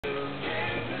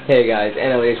Hey guys,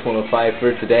 NLH 105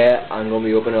 for today. I'm going to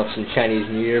be opening up some Chinese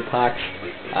New Year packs.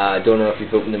 Don't know if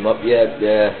you've opened them up yet.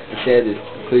 It said it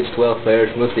includes 12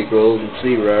 players, mostly gold and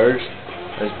 3 rares.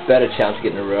 There's a better chance of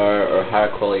getting a rare or higher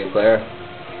quality player.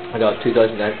 I got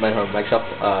 2,900 mix up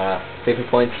FIFA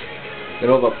points.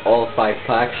 I'm going to open up all 5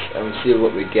 packs and see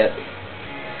what we get.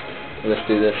 Let's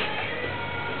do this.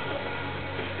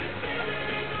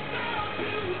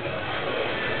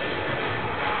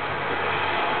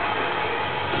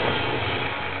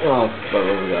 Oh, what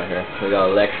have we got here? We got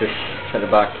Alexis,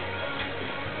 centre back.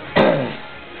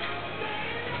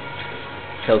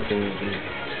 Hilton,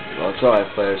 well, it's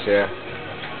alright players here.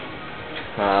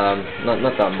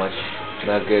 Not that much,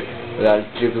 not good. We got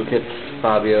duplicates,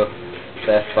 Fabio,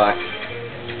 left back.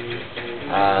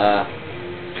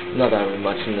 Not that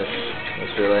much in this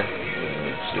really.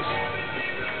 It's just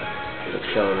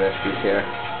Excel recipes here.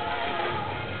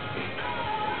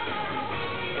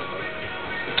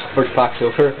 First pack's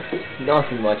over,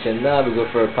 nothing much in that. We go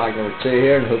for pack number 2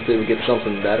 here and hopefully we get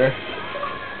something better.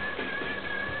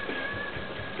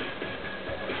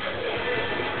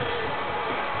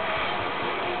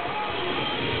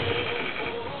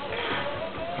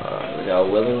 We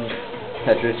got Willen,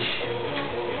 Petrich,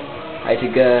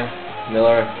 Aitiga,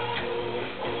 Miller,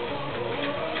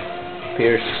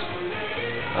 Pierce.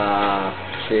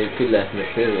 See, good left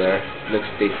midfield there. Looks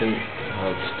decent.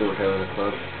 I'll store him in the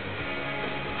club.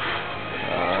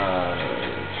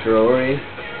 Rory,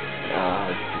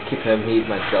 keep him, he's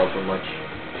myself for much.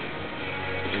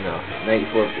 No,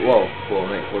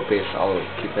 94 pace, I'll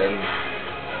keep him.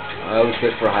 I always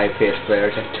look for high pace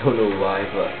players, I don't know why,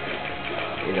 but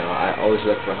you know, I always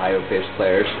look for higher pace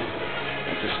players.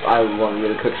 I want a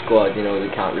really quick squad, you know, they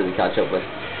can't really catch up with.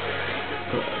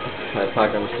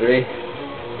 Pack number 3.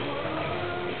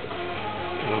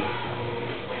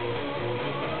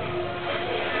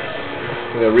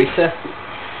 We got Risa.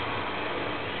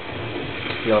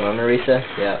 Yon Arisa,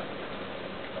 yeah.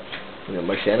 You know,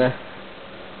 Marchena.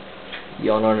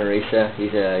 Yon Arisa,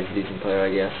 he's a decent player, I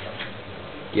guess.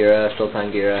 Gira,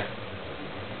 Sultan Gira,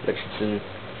 Richardson,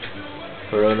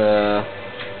 Corona,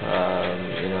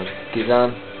 you know,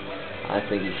 Gizan. I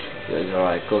think he's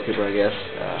alright goalkeeper, I guess.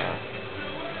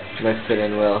 Might fit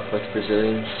in well with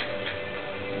Brazilians.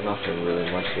 Nothing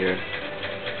really much here.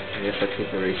 I guess I'll keep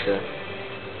Arisa.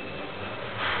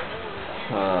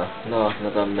 No,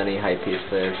 not that many high-paced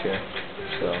players here,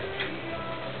 so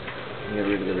I'm get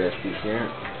rid of the recipes here.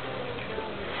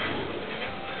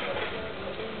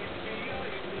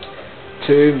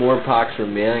 2 more packs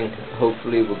remaining.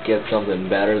 Hopefully we'll get something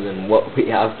better than what we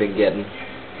have been getting.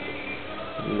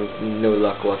 No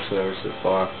luck whatsoever so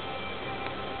far.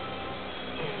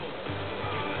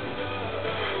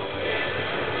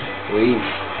 Please.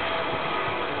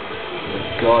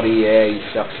 God, EA, you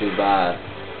suck so bad.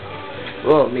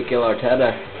 Well, Mikel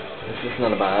Arteta, this is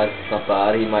not bad. It's not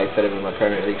bad. He might fit him in my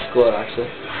Premier League squad actually.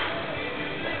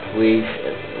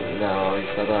 No,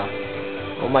 he's not that.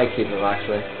 I might keep him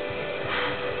actually.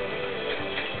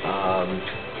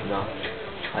 No.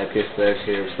 High pace players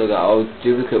here. We've still got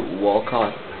duplicate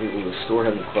Walcott. We will restore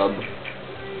him to the club.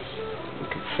 We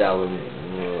could sell him.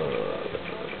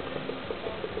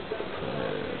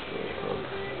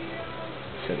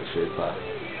 Send a straight pack.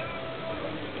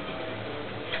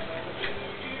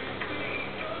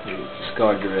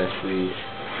 Discard the rest of these.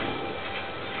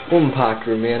 1 pack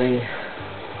remaining.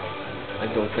 I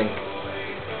don't think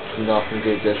it's nothing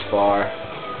good this far.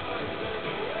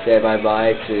 Say bye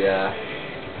bye to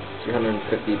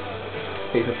 350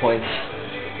 FIFA points.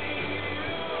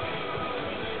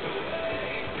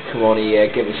 Come on, EA,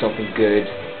 give me something good.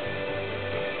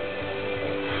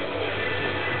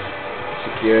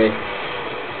 Security.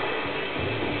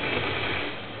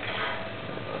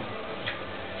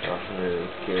 Really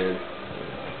good.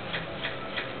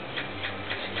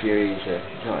 Security's a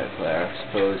alright player, I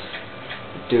suppose.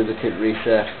 Duplicate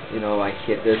Risa, you know, I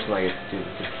hate this when I get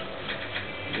duplicates.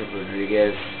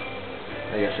 Rodriguez,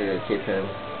 I guess I gotta keep him.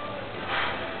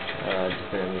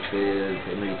 Defend midfield,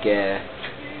 Enrique.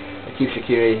 I keep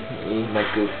Security, he might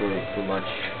go for much.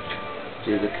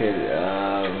 Duplicate,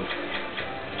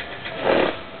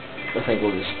 I think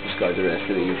we'll just discard the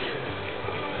rest of these.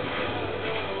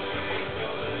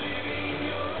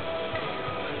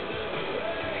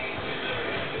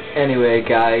 Anyway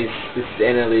guys, this is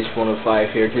NLH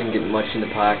 105 here. Didn't get much in the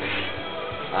packs.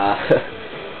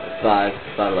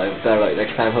 Better luck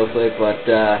next time hopefully, but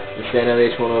this is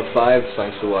NLH 105.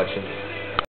 Thanks for watching.